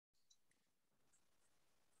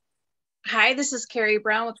Hi, this is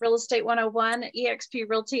KareyBrown with Real Estate 101 eXp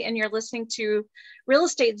Realty, and you're listening to Real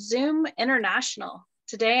Estate Zoom International.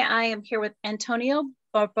 Today, I am here with Antonio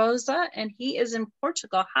Barbosa, and he is in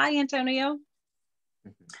Portugal. Hi, Antonio.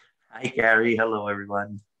 Hi, Gary. Hello,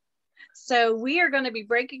 everyone. So we are going to be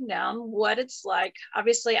breaking down what it's like.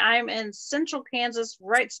 Obviously, I'm in central Kansas,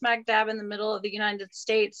 right smack dab in the middle of the United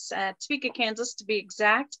States, Topeka, Kansas, to be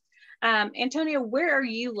exact. Antonio, where are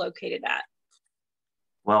you located at?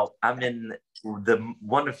 Well, I'm in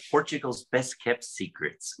one of Portugal's best kept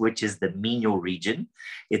secrets, which is the Minho region.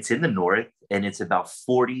 It's in the north, and it's about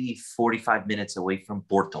 45 minutes away from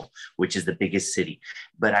Porto, which is the biggest city.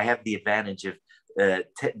 But I have the advantage of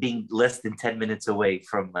being less than 10 minutes away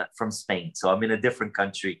from Spain. So I'm in a different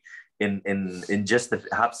country in just a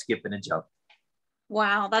hop, skip, and a jump.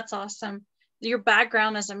 Wow, that's awesome. Your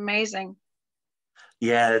background is amazing.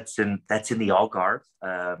 Yeah, that's in the Algarve,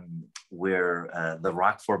 where the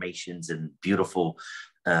rock formations and beautiful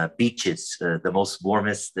beaches, the most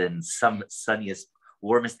warmest and sunniest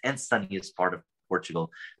part of Portugal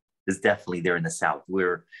is definitely there in the south.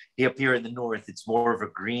 We're up here in the north. It's more of a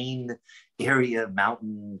green area,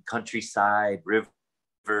 mountain, countryside,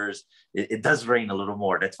 rivers. It does rain a little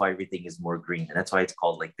more. That's why everything is more green, and that's why it's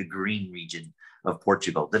called like the green region of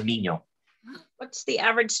Portugal, the Minho. What's the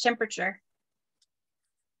average temperature?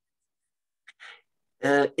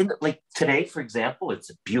 Like today, for example, it's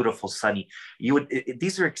a beautiful sunny.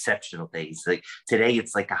 These are exceptional days. Like today,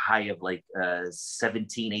 it's like a high of like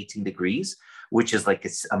 17, 18 degrees, which is like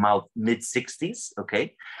it's about mid 60s.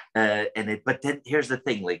 Okay. But then here's the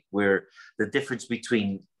thing, like where the difference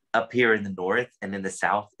between up here in the north and in the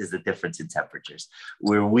south is the difference in temperatures,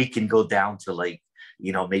 where we can go down to like,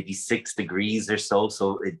 maybe 6 degrees or so.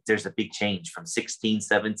 So there's a big change from 16,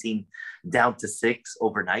 17 down to 6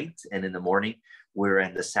 overnight. And in the morning, we're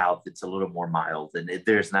in the south, it's a little more mild, and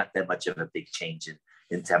there's not that much of a big change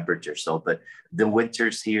in temperature. So, but the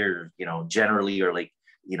winters here, generally are like,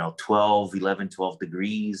 12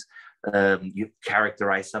 degrees. You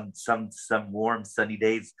characterize some warm sunny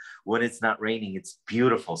days when it's not raining. It's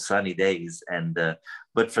beautiful sunny days, and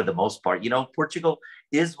but for the most part, Portugal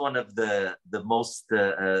is one of the most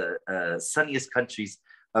sunniest countries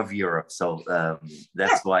of Europe. So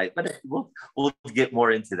that's why, but we'll get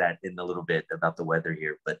more into that in a little bit about the weather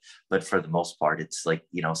here. But for the most part, it's like,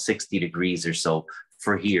 60 degrees or so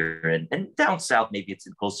for here. And down south, maybe it's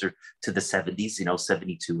closer to the 70s,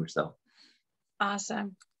 72 or so.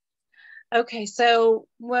 Awesome. Okay, so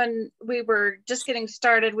when we were just getting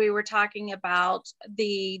started, we were talking about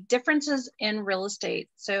the differences in real estate.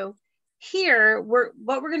 So here, what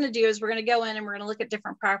we're going to do is we're going to go in and we're going to look at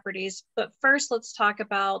different properties. But first, let's talk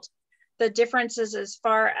about the differences as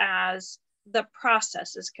far as the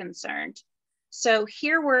process is concerned. So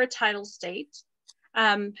here we're a title state.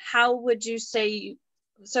 How would you say,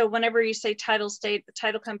 so whenever you say title state, the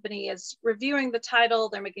title company is reviewing the title.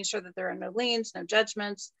 They're making sure that there are no liens, no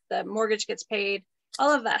judgments, the mortgage gets paid.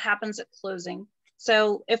 All of that happens at closing.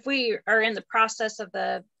 So if we are in the process of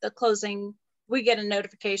the closing, we get a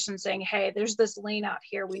notification saying, hey, there's this lien out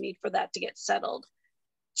here. We need for that to get settled.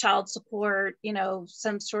 Child support,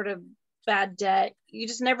 some sort of bad debt. You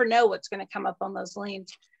just never know what's going to come up on those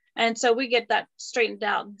liens. And so we get that straightened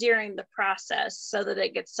out during the process so that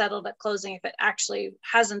it gets settled at closing if it actually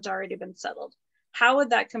hasn't already been settled. How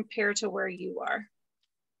would that compare to where you are?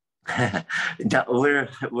 No,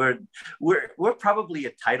 we're probably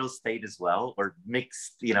a title state as well, or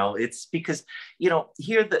mixed. It's because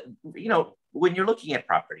here when you're looking at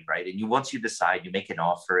property, right, and once you decide, you make an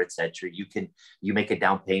offer, etc., you make a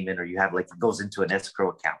down payment, or you have like it goes into an escrow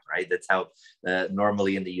account, right? That's how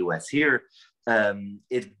normally in the U.S. Here.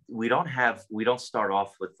 We don't start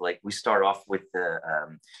off with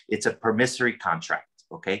it's a promissory contract,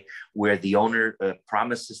 okay, where the owner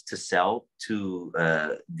promises to sell to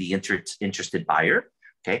the interested buyer,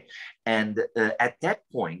 okay, and at that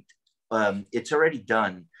point, it's already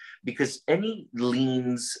done, because any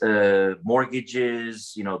liens,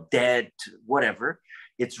 mortgages, debt, whatever,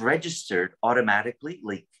 it's registered automatically,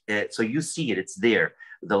 like so you see it's there.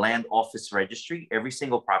 The land office registry, every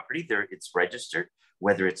single property there, it's registered,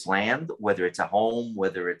 whether it's land, whether it's a home,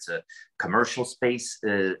 whether it's a commercial space,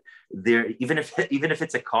 there, even if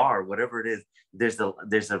it's a car, whatever it is, there's a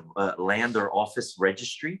land or office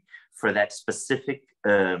registry for that specific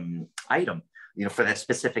item, for that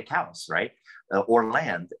specific house, right? Or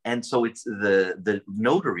land. And so it's the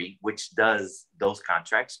notary, which does those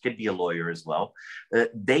contracts, could be a lawyer as well.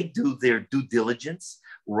 They do their due diligence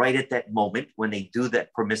right at that moment when they do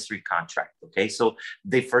that promissory contract. Okay, so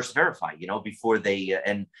they first verify, before they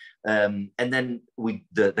and then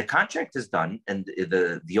the contract is done, and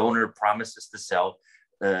the owner promises to sell.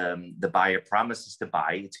 The buyer promises to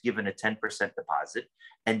buy. It's given a 10% deposit,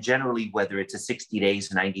 and generally, whether it's a 60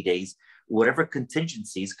 days, 90 days, whatever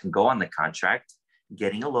contingencies can go on the contract,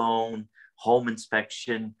 getting a loan, home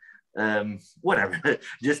inspection, whatever,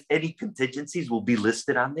 just any contingencies will be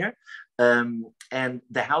listed on there. And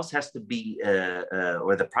the house has to be,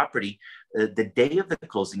 or the property, the day of the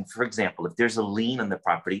closing. For example, if there's a lien on the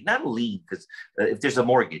property, not a lien, because if there's a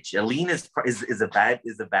mortgage, a lien is a bad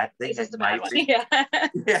thing. It's a bad one. Yeah.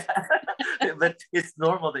 Yeah. But it's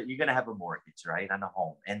normal that you're going to have a mortgage, right, on a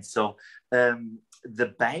home. And so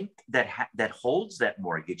the bank that holds that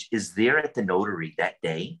mortgage is there at the notary that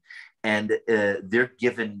day, and they're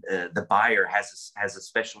given, the buyer has a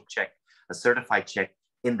special check, a certified check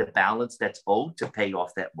in the balance that's owed to pay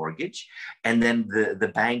off that mortgage. And then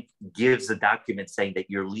the bank gives a document saying that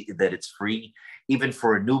that it's free, even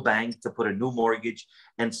for a new bank to put a new mortgage.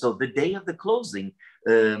 And so the day of the closing,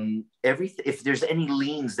 if there's any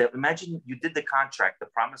liens, that imagine you did the contract, the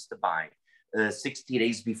promise to buy, 60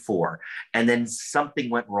 days before, and then something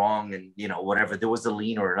went wrong, and whatever, there was a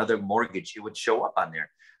lien or another mortgage, it would show up on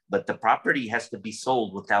there. But the property has to be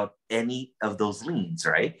sold without any of those liens,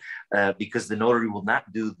 right? Because the notary will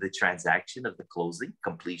not do the transaction of the closing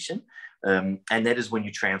completion. And that is when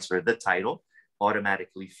you transfer the title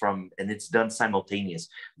automatically and it's done simultaneous.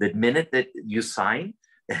 The minute that you sign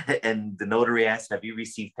and the notary asks, have you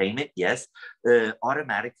received payment? Yes,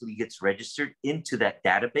 automatically gets registered into that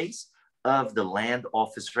database of the land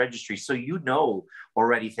office registry. So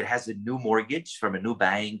already if it has a new mortgage from a new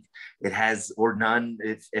bank, it has, or none,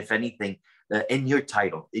 if anything, in your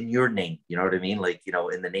title, in your name, you know what I mean? Like,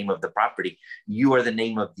 in the name of the property, you are the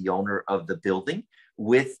name of the owner of the building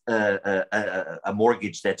with a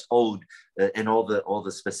mortgage that's owed, and all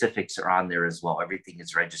the specifics are on there as well. Everything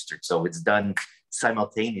is registered. So it's done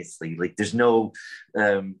simultaneously. Like there's no,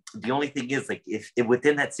 the only thing is, like, if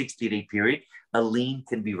within that 60-day period, a lien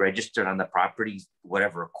can be registered on the property,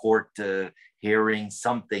 whatever, court hearing,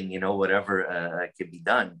 something, whatever can be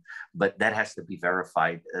done. But that has to be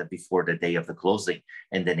verified before the day of the closing,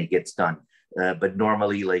 and then it gets done. But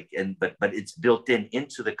normally, but it's built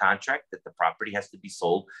into the contract that the property has to be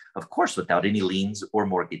sold, of course, without any liens or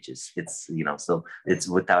mortgages. It's, so it's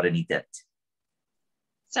without any debt.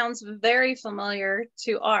 Sounds very familiar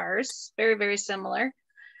to ours, very, very similar.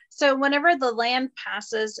 So whenever the land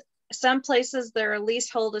passes, some places there are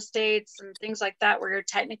leasehold estates and things like that where you're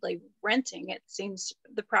technically renting, it seems,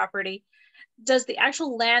 the property. Does the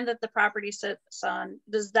actual land that the property sits on,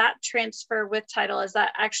 does that transfer with title? Is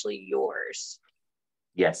that actually yours?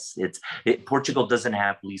 Yes, Portugal doesn't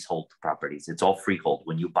have leasehold properties. It's all freehold.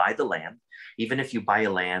 When you buy the land, even if you buy a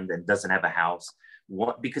land and doesn't have a house,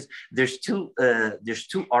 because there's two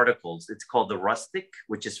articles. It's called the rustic,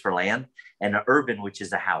 which is for land, and the urban, which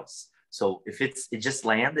is a house. So if it's just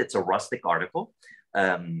land, it's a rustic article,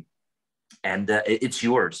 and it's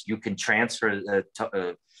yours. You can transfer.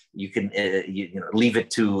 You can leave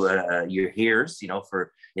it to your heirs.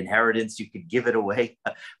 For inheritance, you could give it away,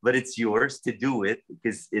 but it's yours to do it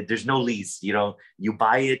because there's no lease. You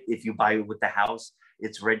buy it. If you buy it with the house,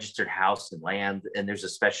 it's registered house and land, and there's a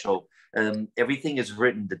special. Everything is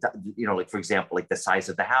written. Like for example, like the size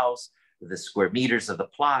of the house, the square meters of the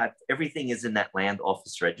plot, everything is in that land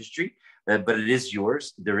office registry, but it is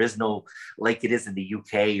yours. There is no, like it is in the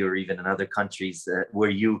UK or even in other countries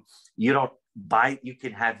where you don't buy, you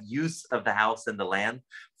can have use of the house and the land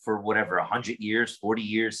for whatever, 100 years, 40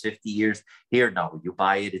 years, 50 years. Here, no, you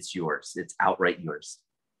buy it, it's yours. It's outright yours.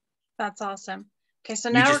 That's awesome. Okay, so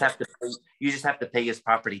now you just have to pay his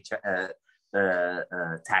property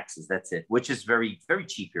taxes. That's it, which is very, very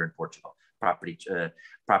cheap here in Portugal.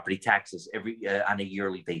 Property taxes on a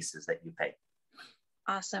yearly basis that you pay.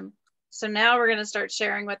 Awesome. So now we're going to start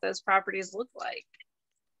sharing what those properties look like.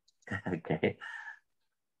 Okay.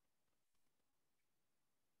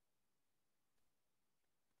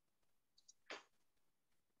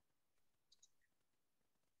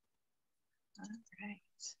 All right.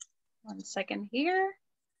 1 second here.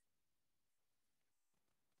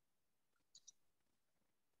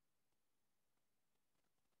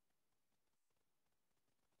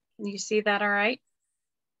 Can you see that all right?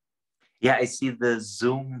 Yeah, I see the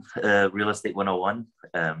Zoom Real Estate 101.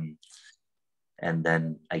 And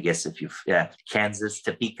then I guess Kansas,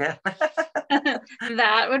 Topeka.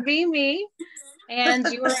 That would be me. And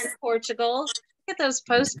you are in Portugal. Look at those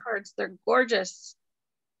postcards. They're gorgeous.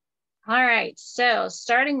 All right. So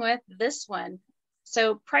starting with this one.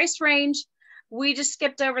 So price range, we just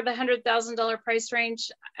skipped over the $100,000 price range.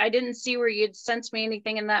 I didn't see where you'd sent me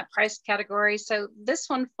anything in that price category. So this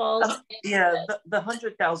one falls. Yeah, the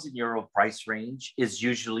 €100,000 price range is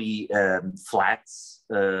usually flats,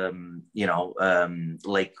 like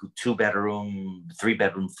 2-bedroom,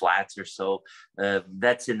 3-bedroom flats or so.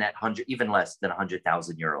 That's in that even less than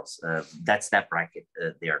 €100,000. That's that bracket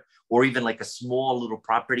there, or even like a small little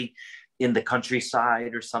property in the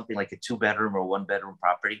countryside or something, like a 2-bedroom or 1-bedroom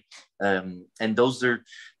property. And those are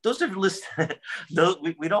list.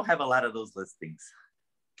 We don't have a lot of those listings.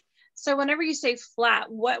 So whenever you say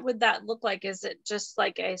flat, what would that look like? Is it just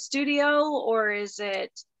like a studio, or is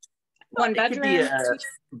it one bedroom?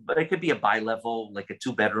 It could be a bi-level, like a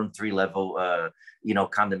 2-bedroom, 3-level,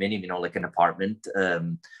 condominium, like an apartment,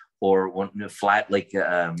 or one flat, like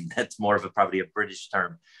that's more of probably a British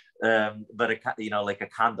term. But like a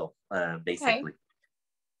condo, basically. Okay.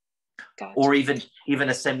 Gotcha. Or even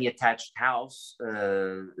a semi-attached house,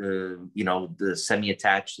 the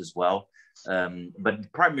semi-attached as well.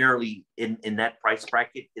 But primarily in that price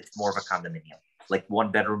bracket, it's more of a condominium, like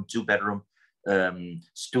 1-bedroom, 2-bedroom,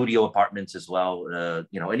 studio apartments as well.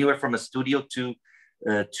 Anywhere from a studio to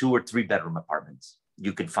 2 or 3-bedroom apartments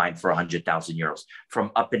you can find for €100,000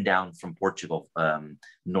 from up and down from Portugal,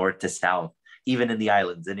 north to south, even in the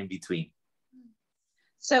islands and in between.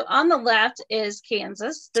 So on the left is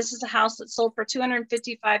Kansas. This is a house that sold for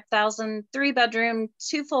 $255,000, 3-bedroom,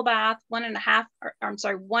 2 full bath, 1 half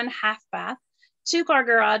bath, 2-car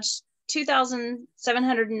garage,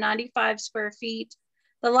 2,795 square feet.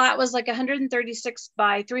 The lot was like 136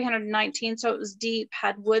 by 319, so it was deep,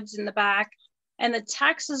 had woods in the back, and the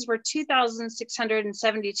taxes were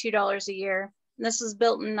 $2,672 a year. And this was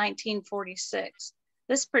built in 1946.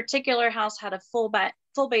 This particular house had a full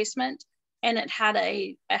basement, and it had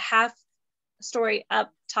a half story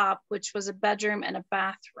up top, which was a bedroom and a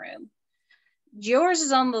bathroom. Yours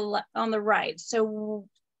is on the right. So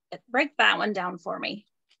break that one down for me.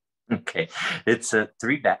 Okay. It's a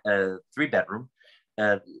 3-bedroom,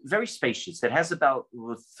 very spacious. It has about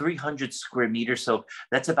 300 square meters. So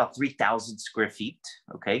that's about 3,000 square feet.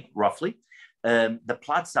 Okay. Roughly. The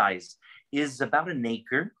plot size is about an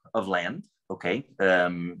acre of land. Okay.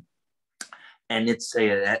 And it's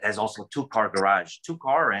has also 2-car garage,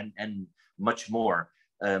 2-car and much more.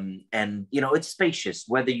 It's spacious,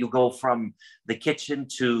 whether you go from the kitchen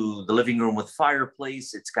to the living room with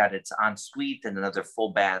fireplace. It's got its ensuite and another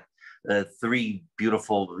full bath, 3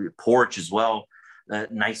 beautiful porch as well,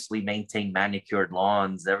 nicely maintained, manicured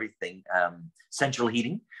lawns, everything, central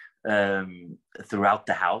heating throughout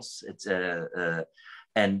the house. It's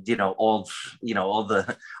all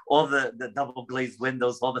the double glazed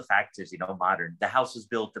windows, all the factors, modern. The house was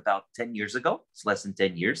built about 10 years ago. It's less than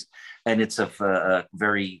 10 years. And it's a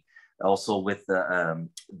very, also with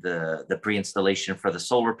the pre-installation for the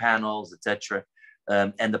solar panels, etc.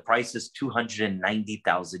 And the price is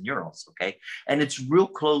 €290,000. Okay. And it's real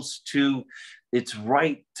close to, it's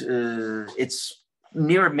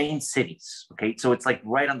near main cities. Okay. So it's like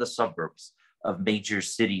right on the suburbs of major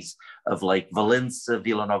cities of like Valencia,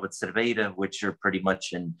 Vila Nova de Cerveira, which are pretty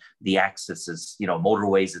much in the accesses,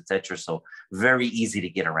 motorways, etc. So very easy to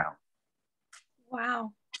get around.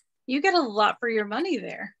 Wow. You get a lot for your money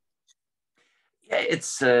there. Yeah,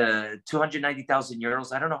 it's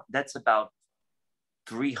 €290,000. I don't know. That's about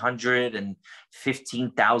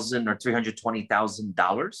 315,000 or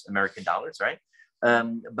 $320,000 American dollars, right?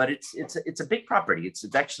 But it's a big property. It's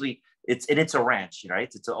a ranch,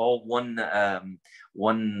 right? It's all one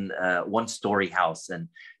story house, and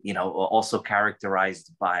also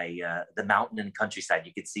characterized by the mountain and countryside.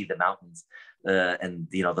 You could see the mountains and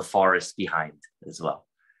the forest behind as well.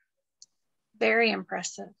 Very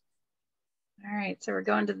impressive. All right, so we're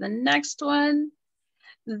going to the next one.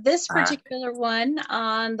 This particular one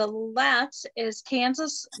on the left is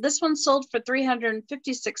Kansas. This one sold for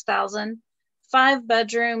 $356,000,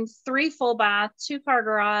 5-bedroom, 3 full bath, 2-car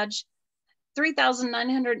garage,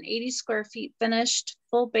 3,980 square feet finished,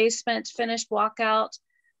 full basement, finished walkout,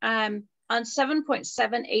 on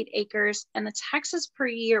 7.78 acres, and the taxes per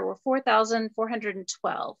year were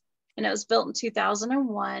 $4,412, and it was built in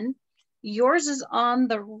 2001. Yours is on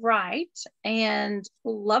the right, and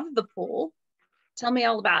love the pool. Tell me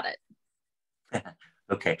all about it.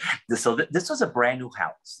 Okay, so this was a brand new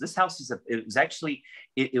house. This house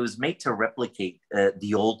it was made to replicate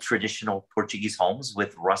the old traditional Portuguese homes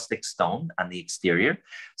with rustic stone on the exterior.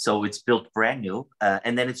 So it's built brand new,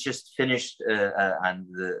 and then it's just finished on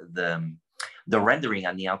the rendering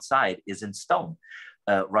on the outside is in stone,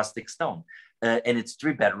 rustic stone. and it's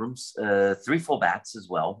 3 bedrooms, 3 full baths as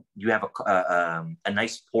well. You have a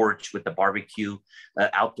nice porch with the barbecue,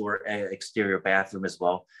 outdoor exterior bathroom as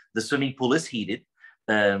well. The swimming pool is heated.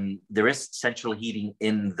 There is central heating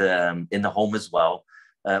in the home as well,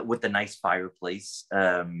 with a nice fireplace.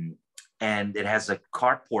 And it has a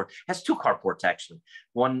carport. It has 2 carports actually.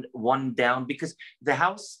 One down, because the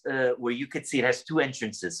house, where you could see, it has 2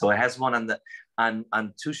 entrances. So it has one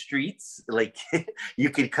on 2 streets. Like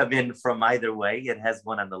you could come in from either way. It has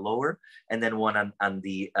one on the lower, and then one on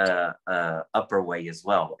the upper way as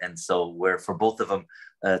well. And so where for both of them,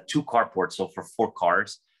 2 carports. So for 4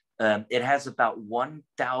 cars. It has about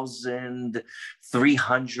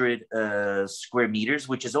 1,300 square meters,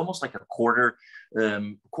 which is almost like a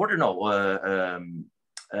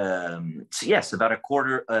yes, about a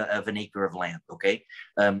quarter of an acre of land. Okay.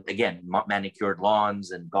 Again, manicured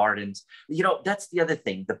lawns and gardens. That's the other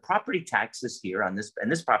thing. The property taxes here on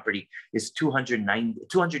this property is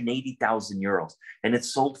 280,000 euros, and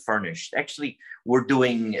it's sold furnished. Actually, we're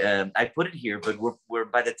doing, I put it here, but we're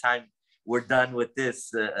by the time we're done with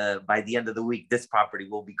this, by the end of the week, this property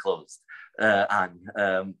will be closed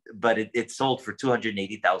but it's sold for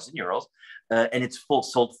 280,000 euros, and it's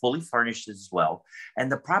sold fully furnished as well.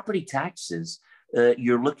 And the property taxes,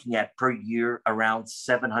 you're looking at per year around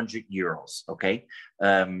 700 euros. Okay.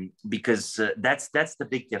 Because that's the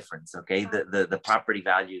big difference. Okay. The property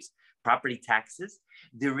values, property taxes.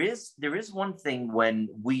 There is one thing when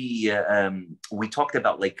we talked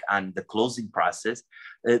about, like, on the closing process,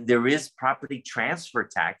 there is property transfer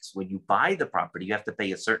tax. When you buy the property, you have to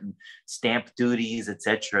pay a certain stamp duties,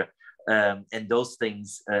 etc. And those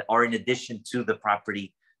things are in addition to the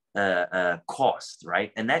property cost,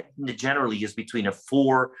 right? And that generally is between a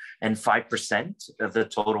 4 and 5% of the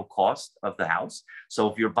total cost of the house.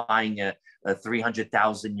 So if you're buying a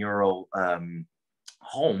 300,000 euro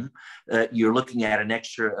home, you're looking at an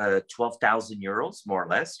extra 12,000 euros, more or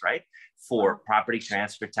less, right? For property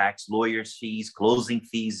transfer tax, lawyers' fees, closing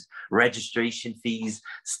fees, registration fees,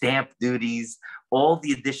 stamp duties. All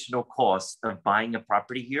the additional costs of buying a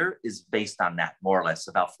property here is based on that, more or less,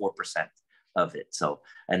 about 4% of it. So,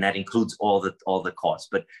 and that includes all the costs.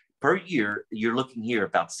 But per year, you're looking here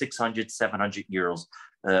about 600, 700 euros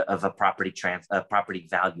of a property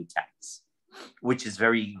value tax, which is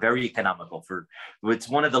very, very economical. It's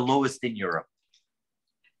one of the lowest in Europe.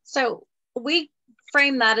 So we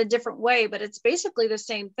frame that a different way, but it's basically the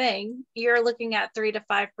same thing. You're looking at 3 to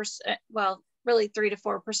 5%, well, really 3 to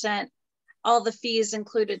 4%, all the fees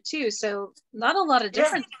included too. So not a lot of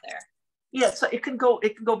difference there. Yeah, so it can go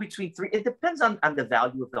between 3. It depends on the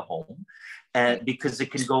value of the home, and because it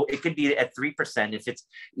could be at 3% if it's,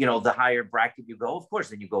 the higher bracket you go, of course,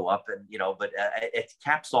 then you go up, and but it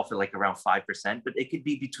caps off at like around 5%, but it could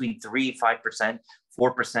be between 3, 5%,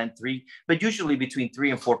 4%, 3, but usually between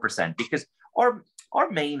 3 and 4%, because our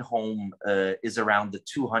main home is around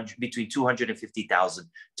between 250,000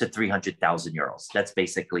 to 300,000 euros.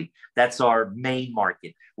 That's our main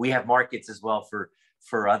market. We have markets as well for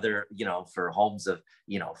other, for homes of,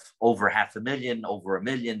 over 500,000, over 1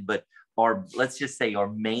 million, but let's just say our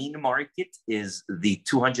main market is the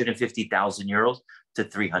 250,000 euros to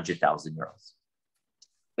 300,000 euros.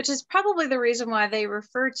 Which is probably the reason why they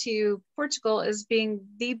refer to Portugal as being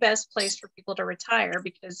the best place for people to retire,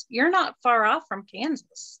 because you're not far off from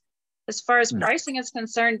Kansas. As far as pricing is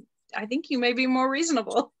concerned, I think you may be more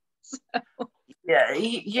reasonable. So.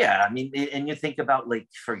 Yeah. I mean, and you think about, like,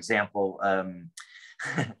 for example,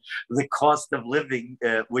 the cost of living,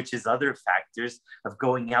 which is other factors of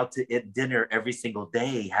going out to eat dinner every single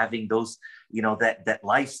day, having those, that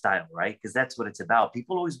lifestyle, right? Because that's what it's about.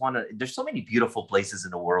 People always want to, there's so many beautiful places in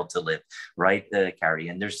the world to live, right, Karey?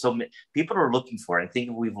 And there's so many people are looking for it. I think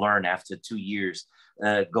we've learned after 2 years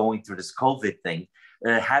going through this COVID thing,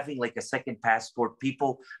 having like a second passport,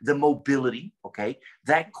 the mobility, okay,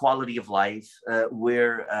 that quality of life,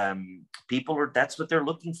 where that's what they're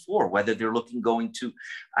looking for, whether they're going to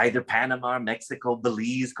either Panama, Mexico,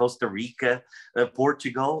 Belize, Costa Rica,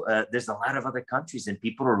 Portugal. There's a lot of other countries, and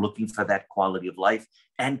people are looking for that quality of life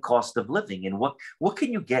and cost of living. And what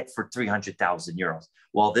can you get for 300,000 euros?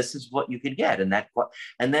 Well, this is what you can get. And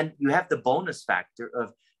then you have the bonus factor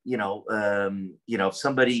of,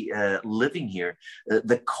 somebody living here,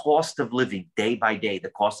 the cost of living day by day, the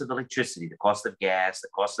cost of electricity, the cost of gas, the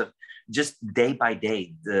cost of just day by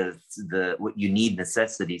day, the what you need,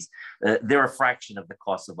 necessities, they're a fraction of the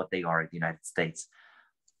cost of what they are in the United States.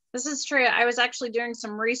 This is true. I was actually doing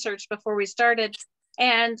some research before we started,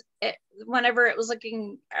 and whenever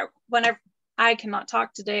I cannot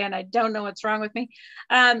talk today, and I don't know what's wrong with me.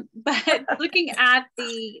 But looking at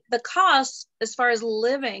the cost as far as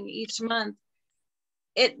living each month,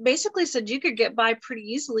 it basically said you could get by pretty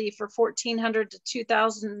easily for $1,400 to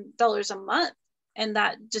 $2,000 a month, and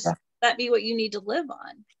that be what you need to live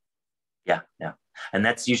on. Yeah, yeah. And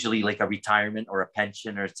that's usually like a retirement or a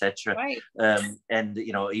pension or etc. Right. And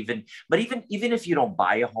even if you don't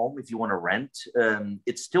buy a home, if you want to rent,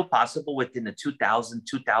 it's still possible within the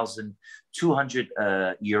 2,200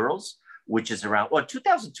 euros, which is around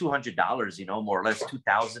 $2,200, more or less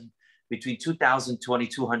 2,000, between 2,000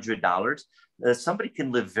 $2,200. Somebody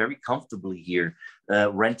can live very comfortably here,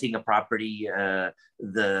 renting a property. Then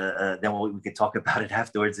we could talk about it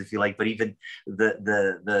afterwards if you like. But even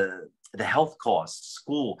the health costs,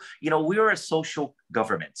 school, we are a social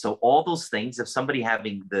government. So all those things, if somebody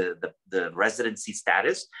having the residency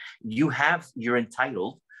status, you're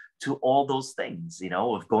entitled to all those things,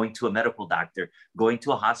 of going to a medical doctor, going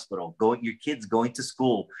to a hospital, your kids going to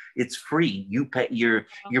school. It's free. You're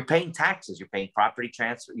paying taxes, you're paying property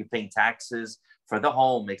transfer, you're paying taxes for the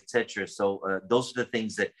home, etc. So those are the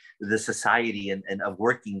things that the society and of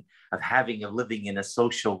living in a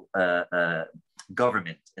social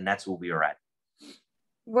government, and that's where we are at.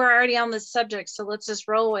 We're already on this subject, so let's just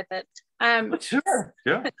roll with it. Sure.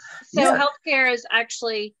 So healthcare is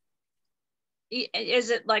actually,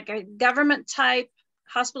 is it like a government type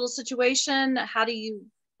hospital situation?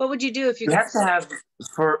 What would you do if you have to have,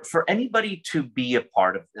 for anybody to be a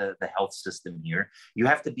part of the health system here, you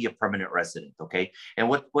have to be a permanent resident, okay? And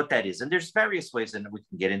what that is, and there's various ways, and we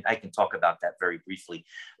can get in, I can talk about that very briefly.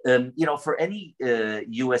 For any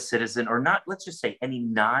US citizen, or not, let's just say any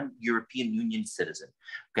non-European Union citizen,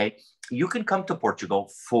 okay? You can come to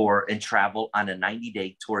Portugal and travel on a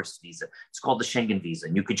 90-day tourist visa. It's called the Schengen visa.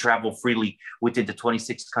 And you can travel freely within the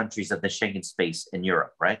 26 countries of the Schengen space in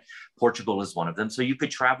Europe, right? Portugal is one of them. So you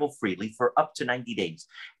could travel freely for up to 90 days.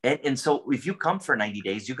 And so if you come for 90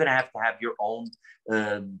 days, you're going to have your own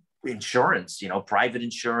insurance, private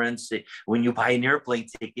insurance. When you buy an airplane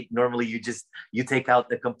ticket, normally you take out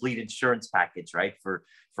the complete insurance package, right? For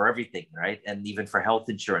everything, right? And even for health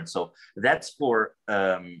insurance. So that's for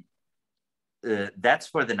the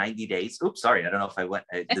 90 days. Oops, sorry. I don't know if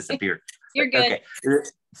I disappeared. You're good. Okay.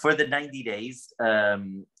 For the 90 days,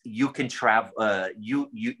 you can travel, you're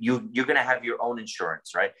going to have your own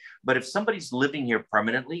insurance, right? But if somebody's living here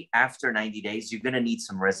permanently, after 90 days, you're going to need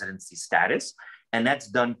some residency status. And that's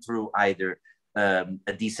done through either a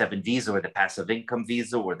D7 visa or the passive income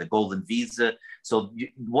visa or the golden visa. So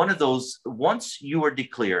one of those, once you are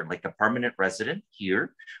declared like a permanent resident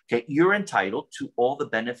here, okay, you're entitled to all the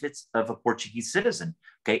benefits of a Portuguese citizen,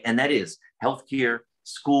 okay? And that is healthcare,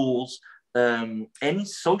 schools, any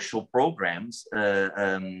social programs, that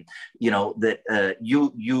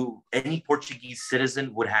any Portuguese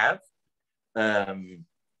citizen would have,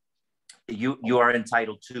 you are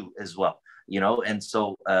entitled to as well, and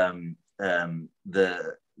so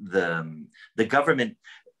the government,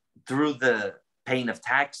 through the paying of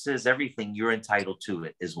taxes, everything, you're entitled to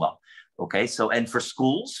it as well. Okay, so and for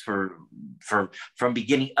schools, from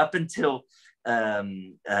beginning up until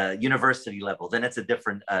university level, then it's a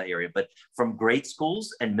different area. But from grade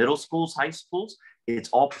schools and middle schools, high schools, it's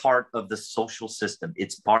all part of the social system.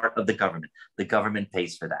 It's part of the government. The government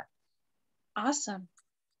pays for that. Awesome.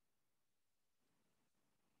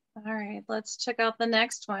 All right, let's check out the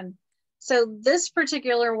next one. So this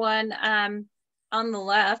particular one on the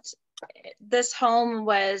left, this home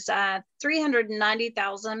was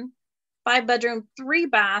 390,000, 5-bedroom,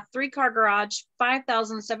 3-bath, 3-car garage,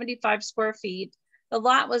 5,075 square feet. The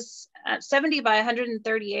lot was 70 by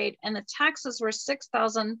 138, and the taxes were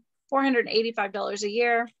 $6,485 a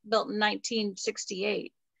year, built in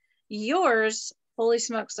 1968. Yours, holy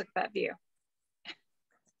smokes, look at that view.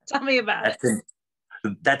 Tell me about it.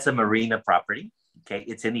 That's a marina property. Okay,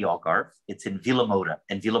 it's in the Algarve. It's in Vila Moura,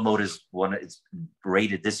 and Vila Moura is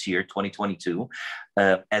rated this year, 2022,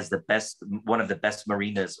 as one of the best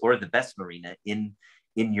marinas, or the best marina in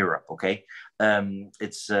Europe. Okay, and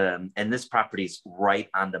this property is right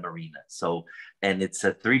on the marina. So, and it's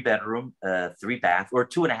a 3-bedroom, 3-bath, or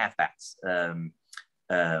 2.5 baths,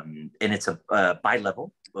 and it's a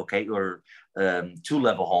bi-level, okay, or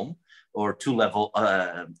 2-level home. Or 2-level,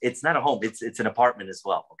 it's not a home, it's an apartment as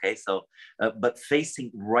well, okay? So, but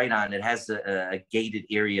facing right on, it has a gated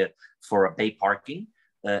area for a bay parking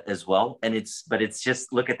as well. And it's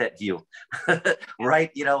just, look at that view,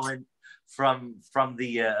 right? And from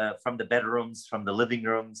the bedrooms, from the living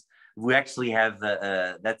rooms, we actually have,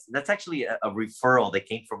 that's actually a referral that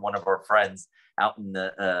came from one of our friends out in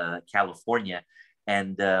California.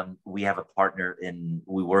 And we have a partner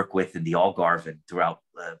we work with in the Algarve and throughout,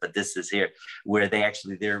 but this is here where I'm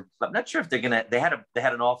not sure if they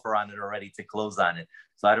had an offer on it already to close on it.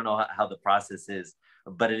 So I don't know how the process is,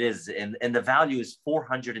 but it is, and the value is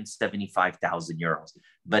 475,000 euros.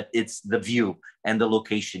 But it's the view and the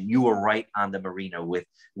location. You are right on the marina with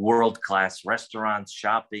world-class restaurants,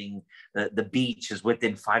 shopping. The beach is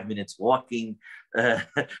within 5 minutes walking. Uh,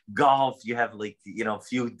 Golf, you have like, a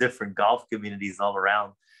few different golf communities all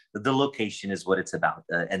around. The location is what it's about,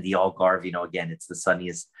 and the Algarve. Again, it's the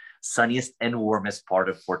sunniest and warmest part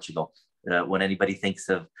of Portugal. When anybody thinks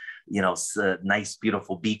of nice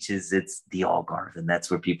beautiful beaches, it's the Algarve, and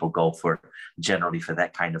that's where people go generally for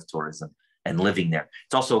that kind of tourism and living there.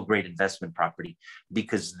 It's also a great investment property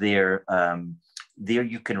because there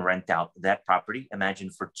you can rent out that property. Imagine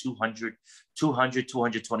for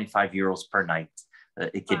 225 euros per night,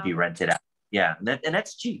 it could be rented out. Yeah, and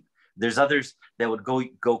that's cheap. There's others that would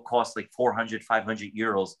go cost like 400, 500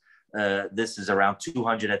 euros. This is around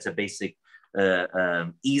 200. That's a basic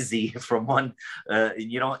easy from one,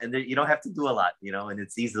 and you don't have to do a lot, and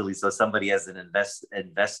it's easily. So somebody as an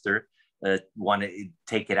investor want to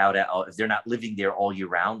take it out if they're not living there all year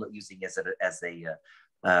round, using as a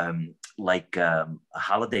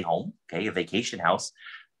holiday home, okay, a vacation house,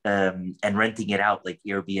 and renting it out like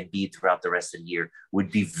Airbnb throughout the rest of the year would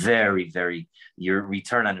be very, very, your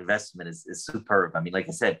return on investment is superb. I mean, like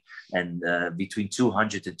I said, and between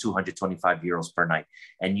 200 to 225 euros per night.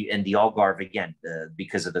 And the Algarve, again,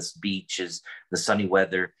 because of the beaches, the sunny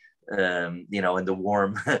weather, and the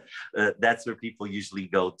warm, that's where people usually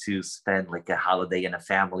go to spend like a holiday in a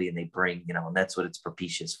family, and they bring, and that's what it's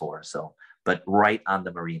propitious for. So, but right on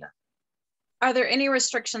the marina. Are there any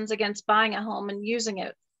restrictions against buying a home and using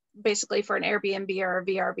it basically for an Airbnb or a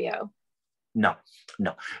VRBO? No.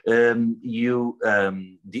 You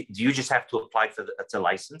just have to apply for it's a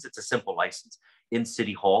license. It's a simple license in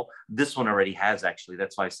City Hall. This one already has, actually.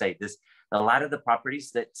 That's why I say this. A lot of the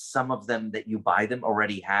properties that some of them that you buy them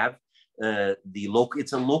already have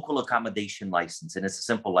it's a local accommodation license, and it's a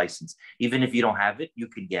simple license. Even if you don't have it, you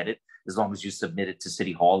can get it as long as you submit it to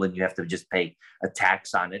City Hall, and you have to just pay a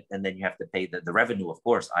tax on it, and then you have to pay the revenue, of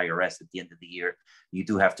course, IRS at the end of the year. You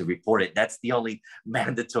do have to report it. That's the only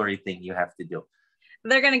mandatory thing you have to do.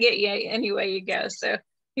 They're going to get you anyway you go, so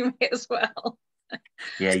you may as well.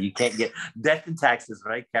 Yeah, you can't get death and taxes,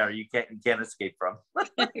 right, Karey? You can't escape from.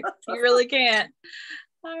 You really can't.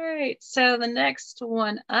 All right, so the next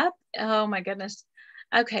one up, oh my goodness.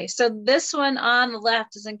 Okay, so this one on the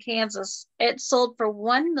left is in Kansas. It sold for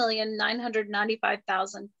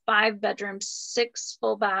 $1,995,000, 5 bedrooms, 6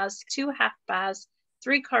 full baths, 2 half baths,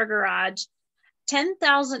 3-car garage,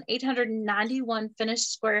 10,891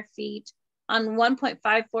 finished square feet on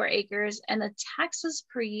 1.54 acres, and the taxes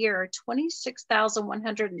per year are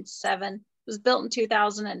 26,107. It was built in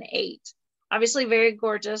 2008. Obviously very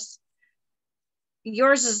gorgeous.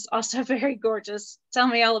 Yours is also very gorgeous. Tell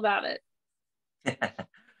me all about it.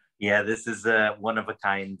 Yeah, this is a one of a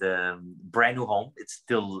kind, brand new home. It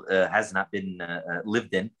still has not been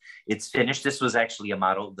lived in. It's finished. This was actually a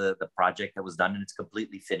model, the project that was done, and it's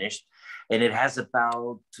completely finished. And it has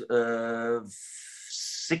about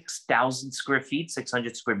 6,000 square feet,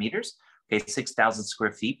 600 square meters. Okay, 6,000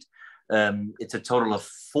 square feet. It's a total of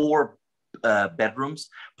 4 bedrooms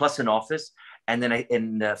plus an office. And then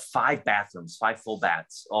 5 bathrooms, 5 full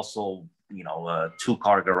baths, also,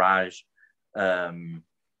 2-car garage,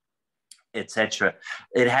 etc.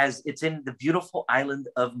 It's in the beautiful island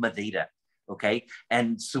of Madeira, okay,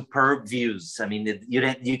 and superb views. I mean,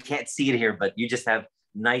 you can't see it here, but you just have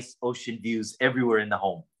nice ocean views everywhere in the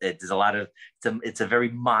home. It's a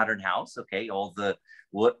very modern house, okay.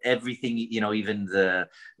 Everything, even the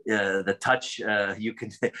touch, you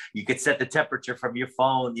can set the temperature from your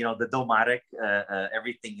phone, the domatic,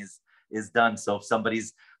 everything is done. So if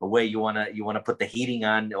somebody's away, you want to put the heating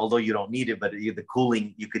on, although you don't need it, but the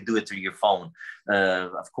cooling, you could do it through your phone.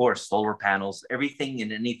 Of course, solar panels, everything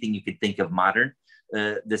and anything you could think of modern.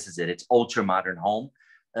 This is it. It's ultra modern home.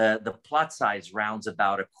 The plot size rounds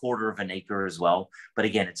about 1/4 of an acre as well. But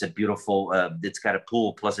again, it's a beautiful, it's got a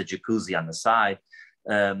pool plus a jacuzzi on the side.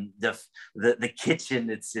 The kitchen,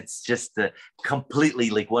 it's just completely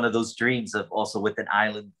like one of those dreams of also with an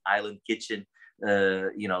island kitchen.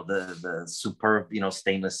 The superb,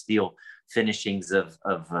 stainless steel finishings of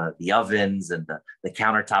the ovens and the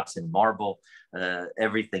countertops in marble,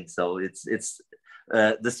 everything. So it's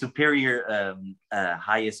the superior,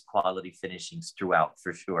 highest quality finishings throughout,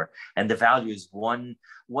 for sure. And the value is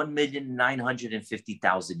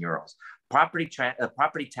 1,950,000 euros.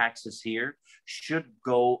 Property taxes here should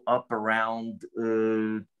go up around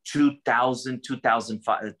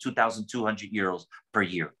 2,200 euros per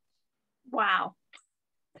year. Wow.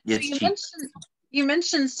 It's so cheap. You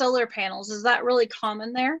mentioned solar panels. Is that really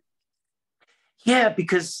common there? Yeah,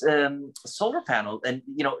 because solar panel, and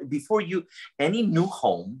before you any new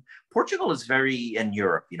home, Portugal is very, and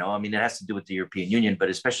Europe, I mean, it has to do with the European Union, but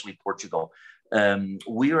especially Portugal.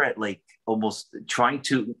 We are at like almost trying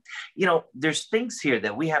to, there's things here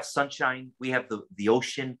that we have sunshine, we have the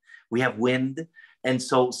ocean, we have wind. And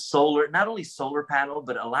so solar, not only solar panel,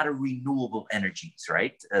 but a lot of renewable energies,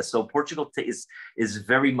 right? So Portugal is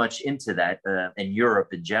very much into that, and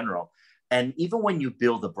Europe in general. And even when you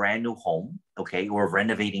build a brand new home, okay, or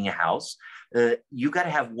renovating a house, you got to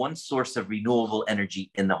have one source of renewable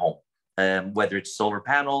energy in the home, whether it's solar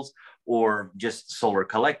panels or just solar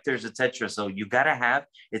collectors, etc. So you got to have,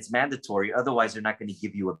 it's mandatory. Otherwise, they're not going to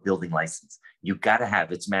give you a building license. You got to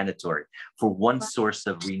have, it's mandatory for one source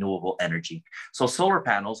of renewable energy. So solar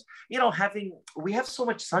panels, we have so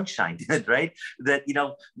much sunshine, right? That,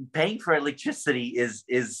 paying for electricity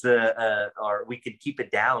or we could keep it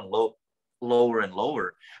down lower and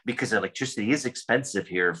lower, because electricity is expensive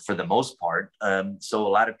here for the most part. So a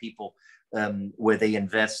lot of people, where they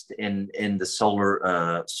invest in the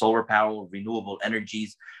solar power, renewable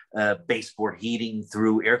energies, baseboard heating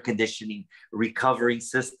through air conditioning, recovering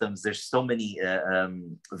systems. There's so many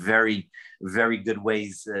very, very good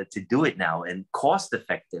ways to do it now, and cost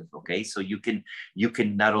effective. Okay, so you can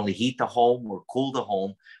not only heat the home or cool the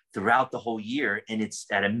home throughout the whole year, and it's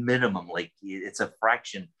at a minimum, like it's a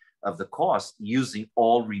fraction of the cost, using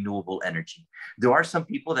all renewable energy. There are some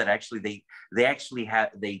people that actually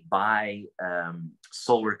they buy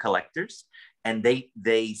solar collectors, and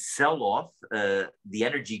they sell off the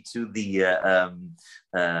energy to the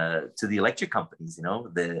electric companies.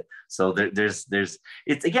 There's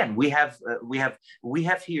it's, again, we have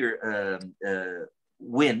here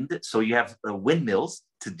wind. So you have windmills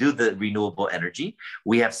to do the renewable energy.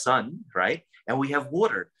 We have sun, right, and we have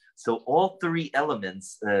water. So all three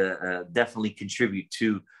elements definitely contribute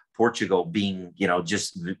to Portugal being,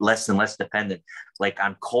 just less and less dependent, like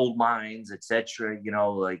on coal mines, etc.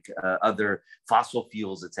 Like other fossil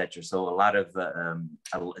fuels, etc. So a lot of,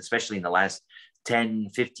 especially in the last 10,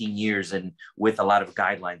 15 years, and with a lot of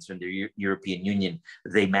guidelines from the European Union,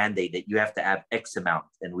 they mandate that you have to have X amount,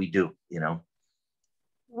 and we do.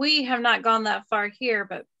 We have not gone that far here,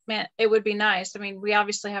 but man, it would be nice. I mean, we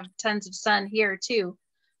obviously have tons of sun here too.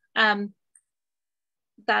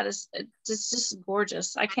 That is just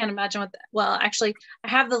gorgeous. I can't imagine well, actually, I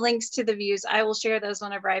have the links to the views. I will share those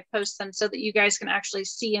whenever I post them, so that you guys can actually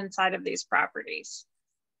see inside of these properties.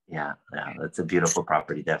 Yeah, that's a beautiful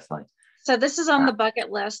property, definitely. So this is on the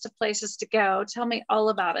bucket list of places to go. Tell me all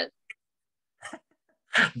about it.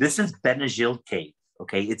 This is Benagil Cave.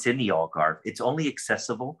 Okay, it's in the Algarve. It's only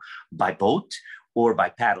accessible by boat or by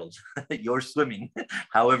paddles. You're swimming,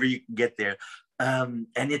 however you can get there. And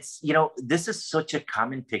it's, this is such a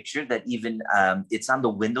common picture that even it's on the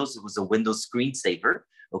windows. It was a Windows screensaver,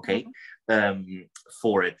 okay,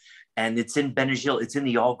 for it. And it's in Benagil, it's in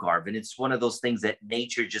the Algarve. And it's one of those things that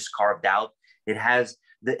nature just carved out. It has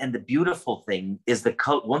and the beautiful thing is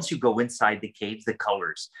once you go inside the caves, the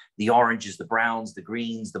colors, the oranges, the browns, the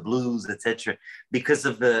greens, the blues, etc., because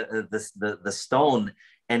of the stone.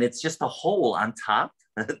 And it's just a hole on top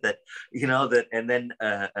that, and then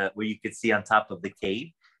where you could see on top of the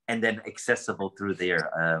cave, and then accessible through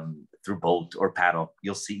there, through boat or paddle.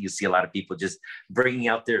 You see a lot of people just bringing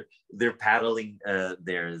out their paddling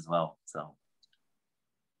there as well. So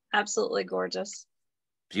absolutely gorgeous.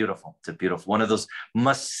 Beautiful. It's a beautiful, one of those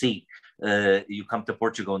must see. You come to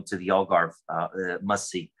Portugal, into the Algarve, must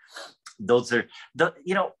see. Those are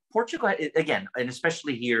Portugal, again, and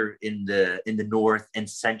especially here in the north and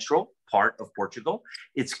central part of Portugal,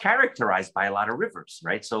 it's characterized by a lot of rivers,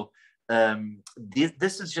 right? So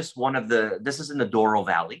this is just this is in the Douro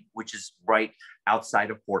Valley, which is right outside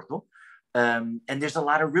of Porto. And there's a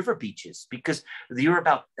lot of river beaches, because you're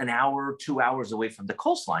about an hour, 2 hours away from the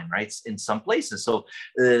coastline, right? In some places. So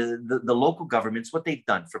the local governments, what they've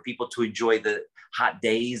done for people to enjoy the hot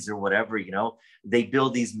days or whatever, they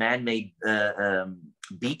build these man-made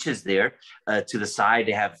beaches there to the side.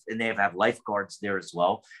 They have lifeguards there as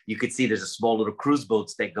well. You could see there's a small little cruise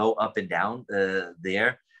boats that go up and down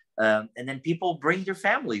there. And then people bring their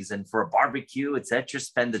families and for a barbecue, etc.,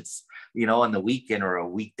 spend it, on the weekend or a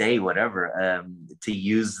weekday, whatever, to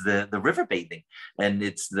use the river bathing. And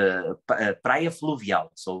it's the praia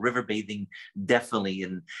fluvial. So river bathing, definitely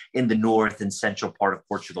in the north and central part of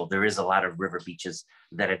Portugal, there is a lot of river beaches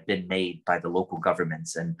that have been made by the local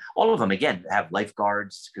governments, and all of them, again, have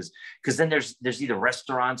lifeguards, because then there's either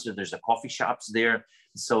restaurants or there's a coffee shops there.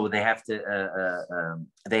 So they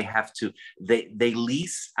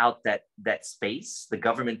lease out that space. The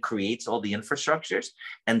government creates all the infrastructures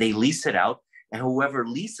and they lease it out. and whoever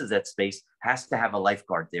leases that space has to have a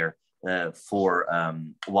lifeguard there for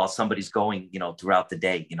while somebody's going, throughout the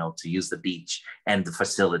day, to use the beach and the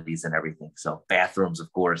facilities and everything. So bathrooms,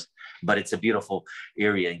 of course, but it's a beautiful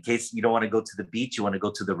area. In case you don't want to go to the beach, you want to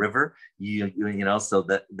go to the river, so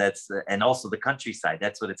that's and also the countryside.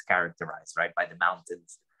 That's what it's characterized, right, by the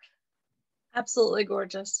mountains. Absolutely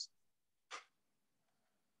gorgeous.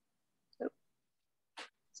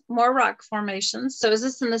 More rock formations. So is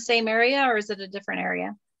this in the same area or is it a different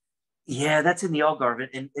area? Yeah, that's in the Algarve,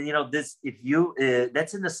 and this,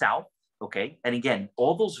 that's in the south. Okay, and again,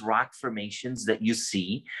 all those rock formations that you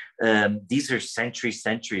see, these are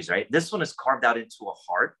centuries, right? This one is carved out into a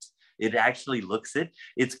heart. It actually looks it.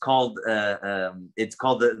 It's called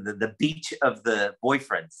the beach of the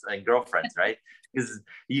boyfriends and girlfriends, right? Because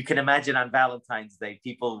you can imagine on Valentine's Day,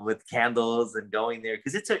 people with candles and going there,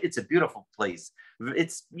 because it's a beautiful place.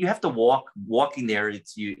 You have to walking there.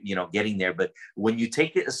 It's getting there, but when you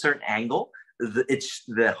take it a certain angle,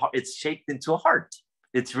 it's shaped into a heart.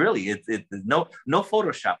 It's really no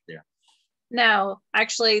Photoshop there. No,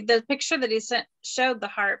 actually, the picture that he sent showed the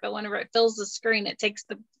heart, but whenever it fills the screen, it takes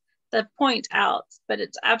the point out. But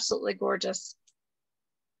it's absolutely gorgeous.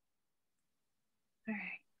 All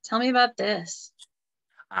right, tell me about this.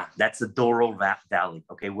 That's the Douro Valley.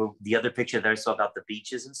 Okay, the other picture that I saw about the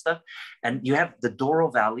beaches and stuff, and you have the Douro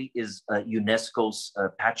Valley is UNESCO's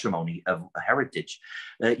patrimony of heritage.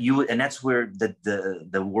 And that's where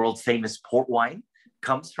the world famous port wine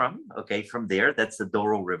comes from. Okay, from there, that's the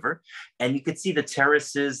Douro River, and you can see the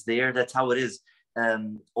terraces there. That's how it is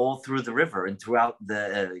all through the river and throughout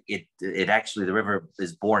it actually, the river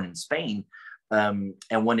is born in Spain.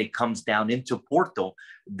 And when it comes down into Porto,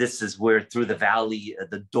 this is where through the valley,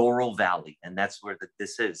 the Douro Valley, and that's where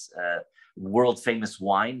this is world famous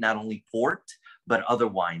wine, not only port, but other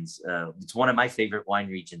wines. It's one of my favorite wine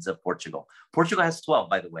regions of Portugal. Portugal has 12,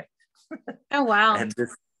 by the way. Oh, wow. And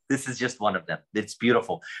this is just one of them. It's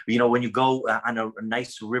beautiful. When you go on a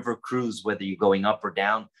nice river cruise, whether you're going up or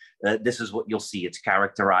down, this is what you'll see. It's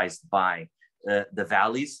characterized by the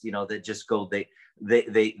valleys, that just go, they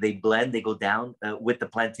blend, they go down with the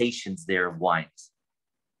plantations there of wines.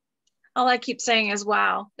 All I keep saying is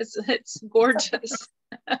wow. It's gorgeous.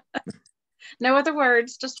 No other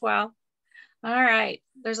words, just wow. All right,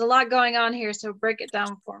 there's a lot going on here, so break it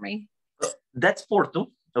down for me. That's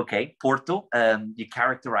Porto. Okay, Porto, you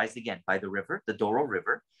characterized again by the river, the Douro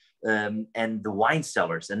River, and the wine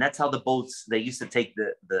cellars, and that's how the boats, they used to take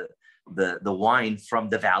the wine from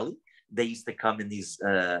the valley. They used to come in these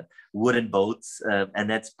wooden boats, and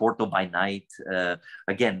that's Porto by night.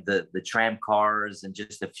 Again, the tram cars and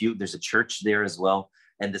just there's a church there as well.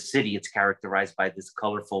 And the city, it's characterized by this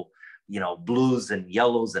colorful, blues and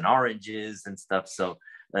yellows and oranges and stuff. So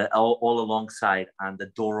all alongside on the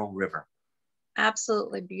Douro River.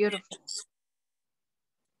 Absolutely beautiful.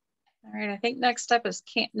 All right, I think next up is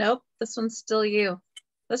nope, this one's still you.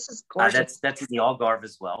 This is gorgeous. That's in the Algarve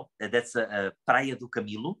as well. That's Praia do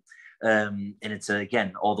Camilo. And it's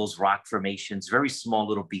again, all those rock formations, very small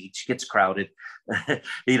little beach, gets crowded,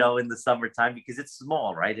 in the summertime because it's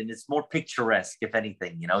small, right? And it's more picturesque, if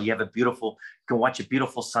anything. You have you can watch a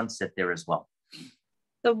beautiful sunset there as well.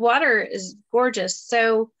 The water is gorgeous.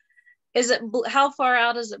 So how far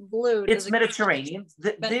out is it blue? It's Mediterranean.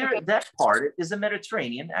 That part is a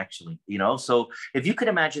Mediterranean, actually. So if you could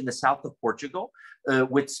imagine the south of Portugal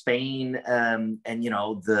with Spain, and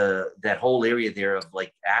that whole area there of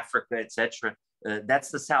like Africa, etc.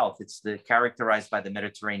 That's the south. It's characterized by the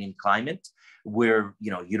Mediterranean climate, where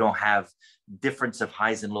you don't have difference of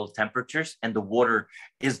highs and low temperatures, and the water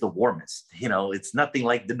is the warmest. It's nothing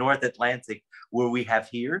like the North Atlantic where we have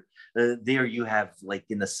here. There you have, like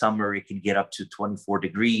in the summer, it can get up to 24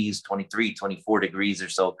 degrees, 23, 24 degrees or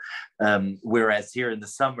so. Whereas here in the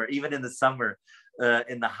summer, even in the summer,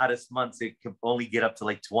 in the hottest months, it can only get up to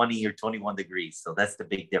like 20 or 21 degrees. So that's the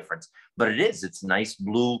big difference. But it's nice,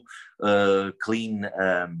 blue, clean,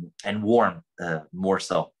 and warm, more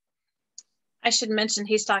so. I should mention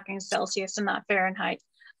he's talking Celsius and not Fahrenheit.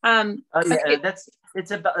 Yeah,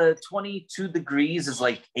 it's about 22 degrees is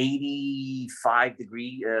like 85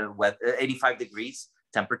 degrees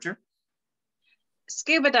temperature.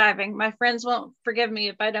 Scuba diving. My friends won't forgive me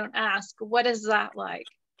if I don't ask. What is that like?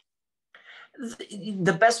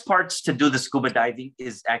 The best parts to do the scuba diving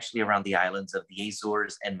is actually around the islands of the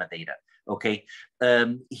Azores and Madeira. Okay.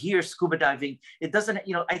 Here, scuba diving, it doesn't,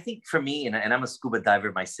 I think for me, and I'm a scuba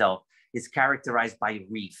diver myself, is characterized by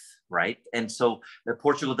reef, right? And so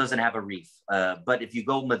Portugal doesn't have a reef. But if you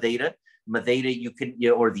go Madeira, you can,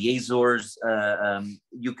 or the Azores,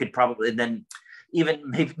 you could probably, and then even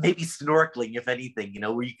maybe snorkeling, if anything,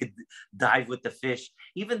 where you could dive with the fish.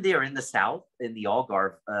 Even there in the south, in the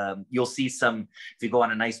Algarve, you'll see some. If you go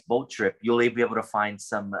on a nice boat trip, you'll be able to find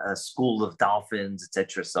some school of dolphins,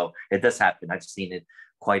 etc. So it does happen. I've seen it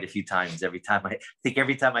quite a few times. Every time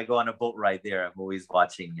I go on a boat ride there, I'm always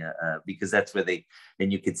watching because that's where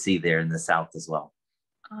and you could see there in the south as well.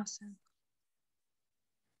 Awesome.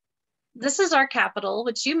 This is our capital,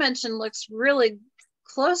 which you mentioned looks really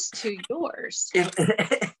close to yours.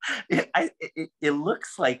 It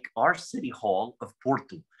looks like our city hall of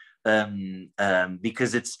Porto,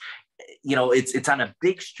 because it's on a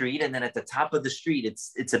big street, and then at the top of the street,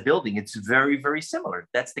 it's a building. It's very, very similar.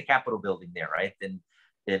 That's the Capitol building there, right?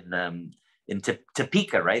 In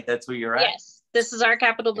Topeka, right? That's where you're at. Yes, this is our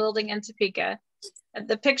Capitol building in Topeka.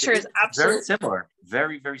 The picture is absolutely very similar.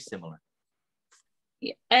 Very, very similar.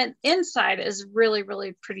 Yeah. And inside is really,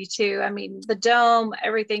 really pretty too. I mean, the dome,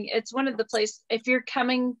 everything. It's one of the places, if you're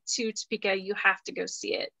coming to Topeka, you have to go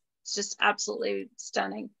see it. It's just absolutely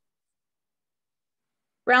stunning.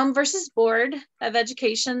 Brown versus Board of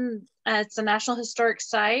Education. It's a National Historic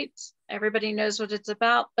Site. Everybody knows what it's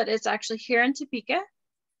about, but it's actually here in Topeka.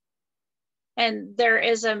 And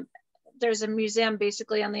there's a museum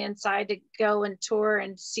basically on the inside to go and tour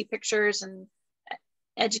and see pictures and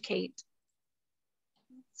educate.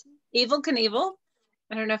 Evel Knievel.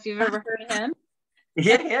 I don't know if you've ever heard of him.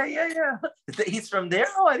 Yeah. He's from there?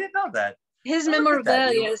 Oh, I didn't know that. His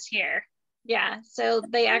memorabilia is here. Yeah, so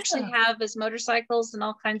they actually have his motorcycles and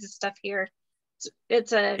all kinds of stuff here.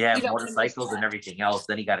 It's motorcycles and everything else.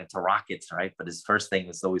 Then he got into rockets, right? But his first thing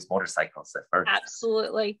was always motorcycles at first.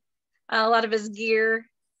 Absolutely. A lot of his gear.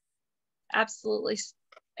 Absolutely.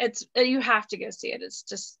 You have to go see it. It's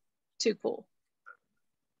just too cool.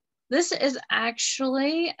 This is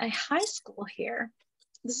actually a high school here.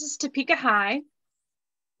 This is Topeka High,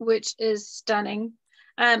 which is stunning.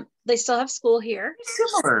 They still have school here.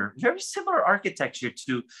 Very similar architecture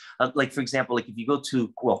to, like, for example, like if you go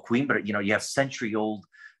to, Coimbra, you have century-old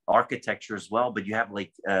architecture as well, but you have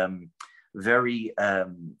like very,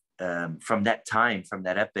 from that time, from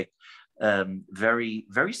that epoch, very,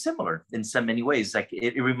 very similar in so many ways. Like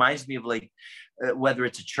it reminds me of like, whether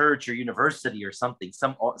it's a church or university or something,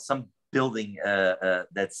 some building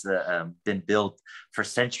that's been built for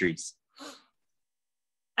centuries.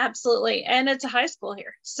 Absolutely. And it's a high school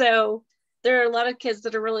here. So there are a lot of kids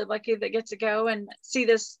that are really lucky that get to go and see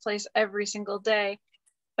this place every single day.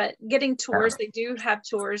 But getting tours, they do have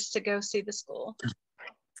tours to go see the school.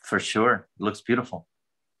 For sure. It looks beautiful.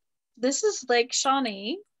 This is Lake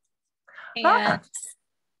Shawnee. And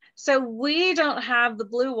so we don't have the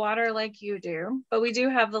blue water like you do, but we do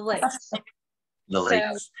have the lakes.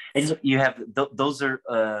 Lakes. And you have those are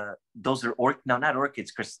not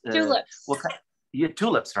orchids, Chris. Tulips.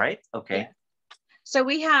 Tulips, right? Okay. Yeah. So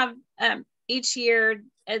we have each year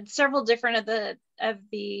several different of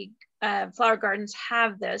the flower gardens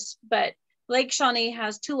have this, but Lake Shawnee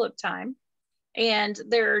has tulip time, and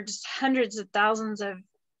there are just hundreds of thousands of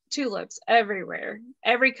tulips everywhere,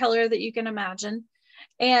 every color that you can imagine.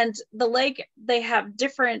 And the lake, they have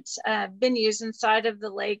different venues inside of the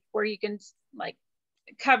lake where you can, like,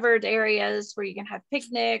 covered areas where you can have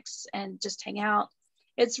picnics and just hang out.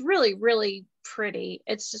 It's really, really pretty.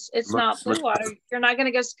 It's not blue water. You're not going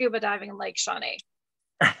to go scuba diving in Lake Shawnee.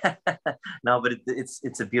 No, but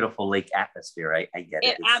it's a beautiful lake atmosphere. I get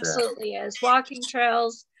it. It absolutely is. Walking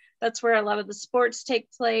trails. That's where a lot of the sports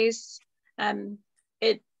take place. You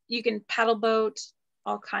can paddle boat,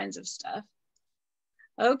 all kinds of stuff.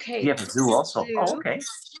 Okay. You have a zoo also. Zoo. Oh, okay.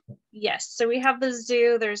 Yes. So we have the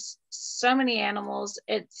zoo. There's so many animals.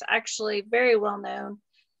 It's actually very well known.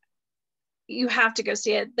 You have to go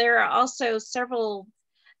see it. There are also several,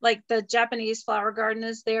 like the Japanese flower garden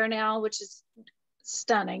is there now, which is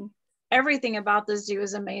stunning. Everything about the zoo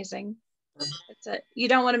is amazing. You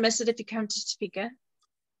don't want to miss it if you come to Topeka.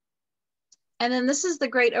 And then this is the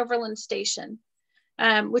Great Overland Station,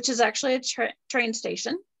 which is actually a train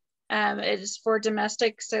station. It is for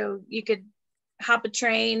domestic, so you could hop a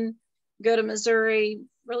train, go to Missouri.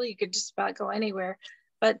 Really, you could just about go anywhere.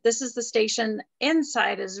 But this is the station.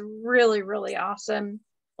 Inside is really, really awesome.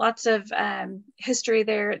 Lots of history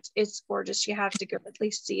there. It's gorgeous. You have to go at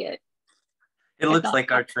least see it. It looks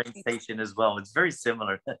like our train station as well. It's very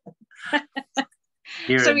similar. So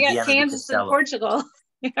we got Kansas and Portugal,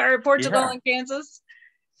 or Portugal and Kansas.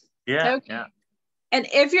 Yeah. Okay. Yeah. And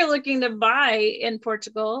if you're looking to buy in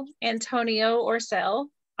Portugal, Antonio or sell,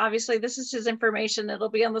 obviously this is his information. It'll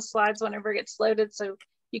be on the slides whenever it gets loaded, so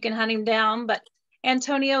you can hunt him down. But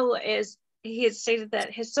Antonio he has stated that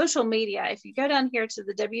his social media, if you go down here to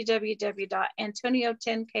the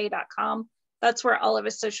www.antonio10k.com, That's where all of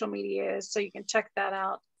his social media is. So you can check that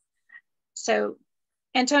out. So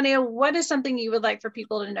Antonia, what is something you would like for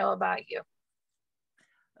people to know about you?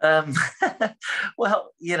 Um,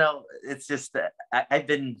 well, it's just that I've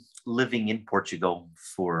been living in Portugal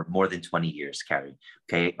for more than 20 years, Karey.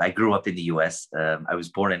 Okay. I grew up in the US. I was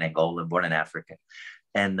born in Angola, born in Africa,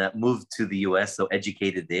 and moved to the US. So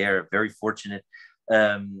educated there, very fortunate.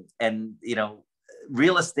 And,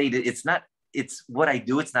 real estate, it's what I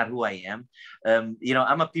do. It's not who I am.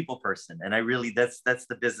 I'm a people person, and I really, that's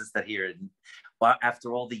the business that here. And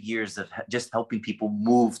after all the years of just helping people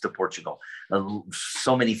move to Portugal,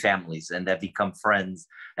 so many families, and that become friends,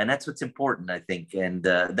 and that's what's important, I think. And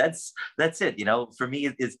that's it. For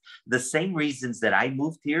me, it's the same reasons that I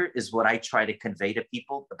moved here is what I try to convey to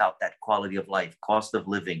people about that quality of life, cost of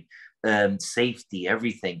living, safety,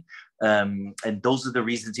 everything. And those are the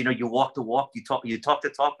reasons, you walk the walk, you talk the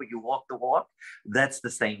talk, but you walk the walk. That's the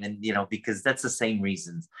same. And, because that's the same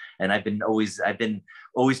reasons. And I've been always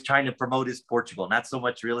trying to promote is Portugal, not so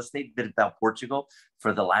much real estate, but about Portugal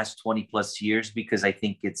for the last 20 plus years, because I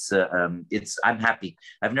think I'm happy.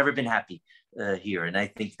 I've never been happy here. And I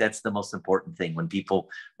think that's the most important thing when people,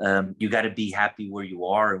 you got to be happy where you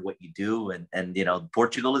are and what you do. And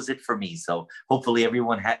Portugal is it for me. So hopefully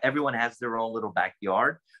everyone has their own little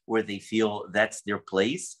backyard where they feel that's their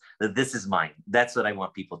place, that this is mine. That's what I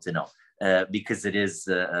want people to know, because it is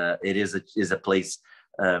a place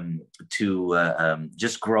to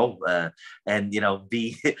just grow, and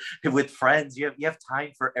be with friends. You have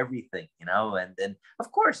time for everything, and then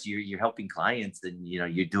of course you're helping clients, and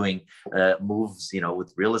you're doing moves,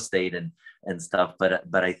 with real estate and stuff. But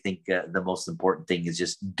I think the most important thing is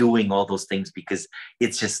just doing all those things because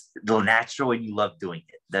it's just the natural and you love doing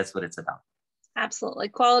it. That's what it's about. Absolutely.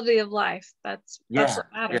 Quality of life. That's what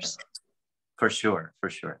matters. Yeah. For sure.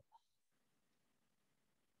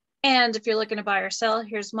 And if you're looking to buy or sell,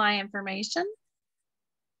 here's my information.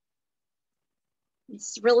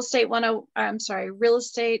 It's Real Estate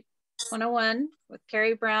 101 with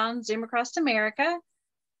KareyBrown, Zoom Across America.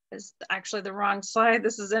 Is actually the wrong slide.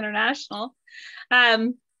 This is international.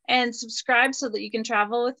 And subscribe so that you can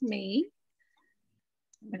travel with me.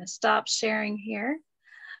 I'm going to stop sharing here.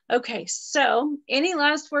 Okay, so any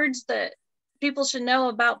last words that people should know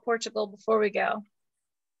about Portugal before we go?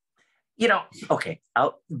 Okay,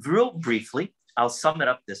 real briefly, I'll sum it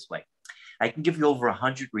up this way. I can give you over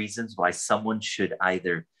 100 reasons why someone should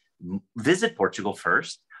either visit Portugal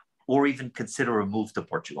first or even consider a move to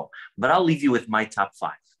Portugal. But I'll leave you with my top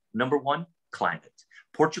 5. Number 1, climate.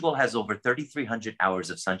 Portugal has over 3,300 hours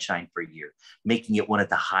of sunshine per year, making it one of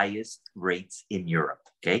the highest rates in Europe,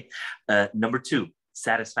 okay? Number 2,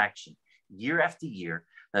 satisfaction. Year after year,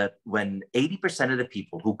 when 80% of the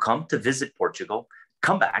people who come to visit Portugal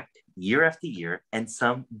come back year after year, and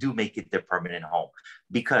some do make it their permanent home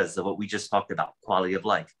because of what we just talked about, quality of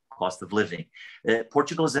life, cost of living.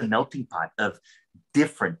 Portugal is a melting pot of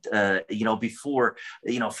different, before,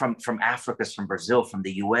 from Africa, from Brazil, from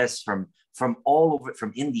the US, from all over,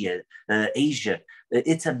 from India, Asia.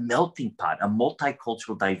 It's a melting pot, a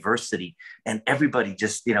multicultural diversity, and everybody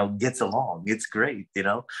just, gets along. It's great,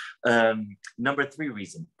 Number 3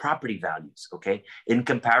 reason, property values, okay? In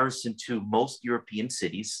comparison to most European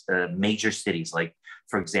cities, major cities, like,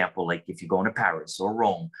 for example, like if you go to Paris or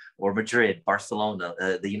Rome or Madrid, Barcelona,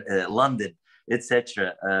 London,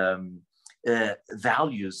 etc.,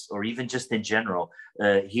 values, or even just in general,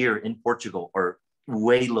 here in Portugal are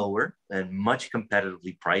way lower and much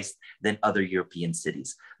competitively priced than other European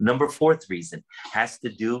cities. Number 4th reason has to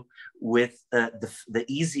do with the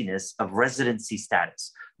easiness of residency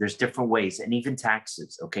status. There's different ways, and even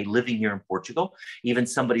taxes, okay? Living here in Portugal, even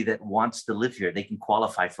somebody that wants to live here, they can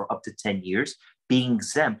qualify for up to 10 years, being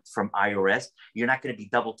exempt from IRS. You're not going to be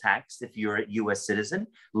double taxed if you're a US citizen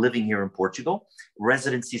living here in Portugal.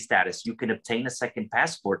 Residency status, you can obtain a second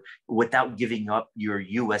passport without giving up your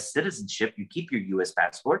US citizenship. You keep your US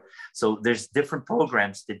passport. So there's different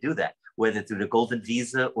programs to do that, whether through the Golden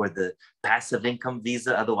Visa or the Passive Income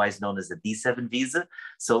Visa, otherwise known as the D7 visa.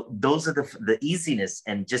 So those are the easiness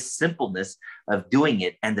and just simpleness of doing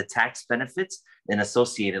it, and the tax benefits and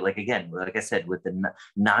associated, like I said, with the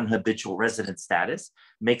non-habitual resident status,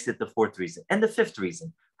 makes it the 4th reason. And the 5th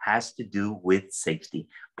reason has to do with safety.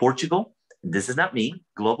 Portugal, this is not me,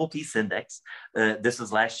 Global Peace Index. This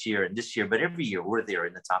was last year and this year, but every year we're there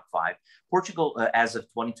in the top 5. Portugal, as of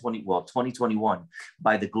 2021,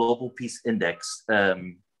 by the Global Peace Index,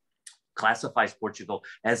 classifies Portugal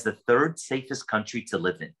as the third safest country to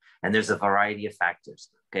live in. And there's a variety of factors.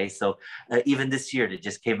 Okay, so even this year, that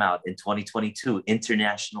just came out in 2022,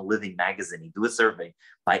 International Living Magazine, you do a survey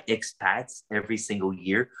by expats every single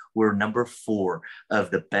year. We're number 4 of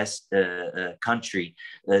the best country,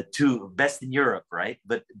 best in Europe, right?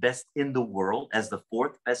 But best in the world as the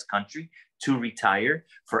 4th best country to retire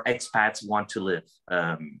for expats want to live.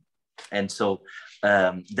 And so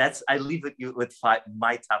I leave it you with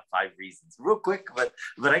my top 5 reasons, real quick, but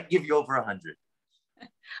I give you over 100.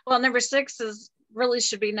 Well, number 6 is really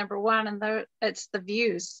should be number 1, and it's the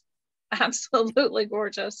views. Absolutely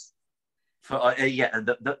gorgeous. Yeah,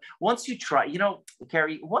 once you try,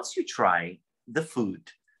 Karey, once you try the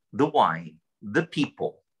food, the wine, the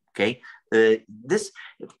people, okay, this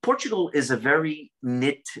Portugal is a very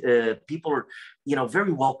knit. People are,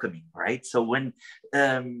 very welcoming, right? So when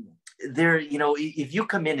if you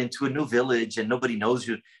come into a new village and nobody knows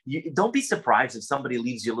you, don't be surprised if somebody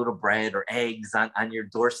leaves you a little bread or eggs on your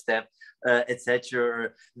doorstep, etc.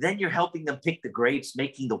 Then you're helping them pick the grapes,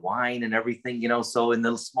 making the wine and everything, so in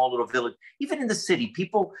the small little village, even in the city,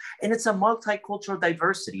 people, and it's a multicultural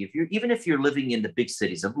diversity. Even if you're living in the big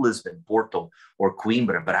cities of Lisbon, Porto, or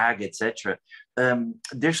Coimbra, Braga, etc.,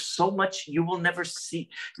 there's so much you will never see.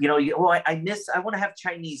 I want to have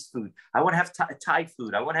Chinese food. I want to have Thai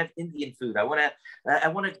food. I want to have Indian food. I want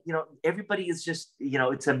to, everybody is just,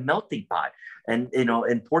 it's a melting pot. And,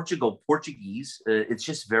 in Portuguese, it's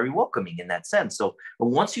just very welcoming in that sense. So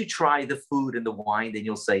once you try the food and the wine, then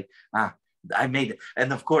you'll say, I made it.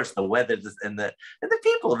 And of course the weather and the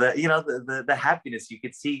people, the happiness you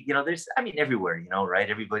could see, there's, everywhere, right?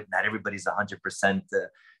 Not everybody's 100%.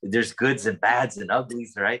 There's goods and bads and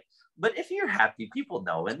uglies, right? But if you're happy, people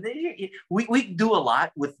know. And we do a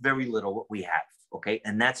lot with very little what we have. Okay.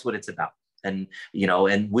 And that's what it's about. And,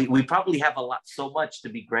 and we probably have so much to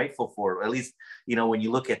be grateful for, at least, when you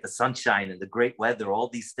look at the sunshine and the great weather, all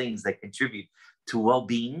these things that contribute to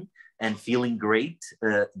well-being and feeling great,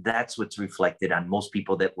 that's what's reflected on most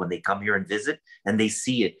people, that when they come here and visit and they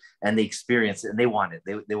see it and they experience it and they want it,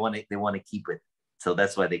 they want to keep it. So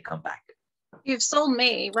that's why they come back. You've sold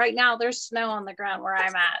me. Right now there's snow on the ground where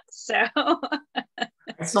I'm at. So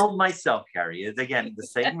I sold myself, Karey. It's again the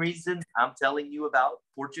same reason I'm telling you about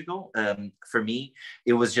Portugal. For me,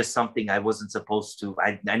 it was just something I wasn't supposed to.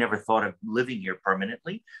 I never thought of living here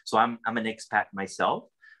permanently. So I'm an expat myself.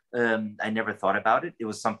 I never thought about it. It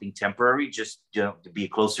was something temporary, just to be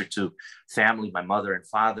closer to family. My mother and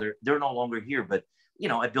father, they're no longer here, but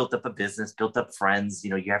I built up a business, built up friends.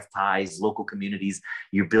 You have ties, local communities.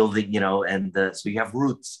 You're building, and so you have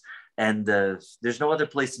roots. And there's no other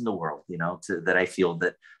place in the world, that I feel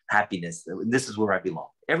that happiness. This is where I belong.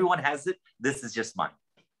 Everyone has it. This is just mine.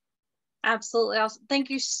 Absolutely awesome. Thank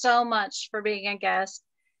you so much for being a guest.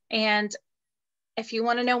 And if you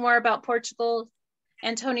want to know more about Portugal,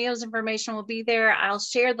 Antonio's information will be there. I'll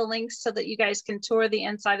share the links so that you guys can tour the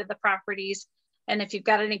inside of the properties. And if you've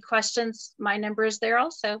got any questions, my number is there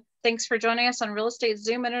also. Thanks for joining us on Real Estate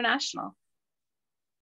Zoom International.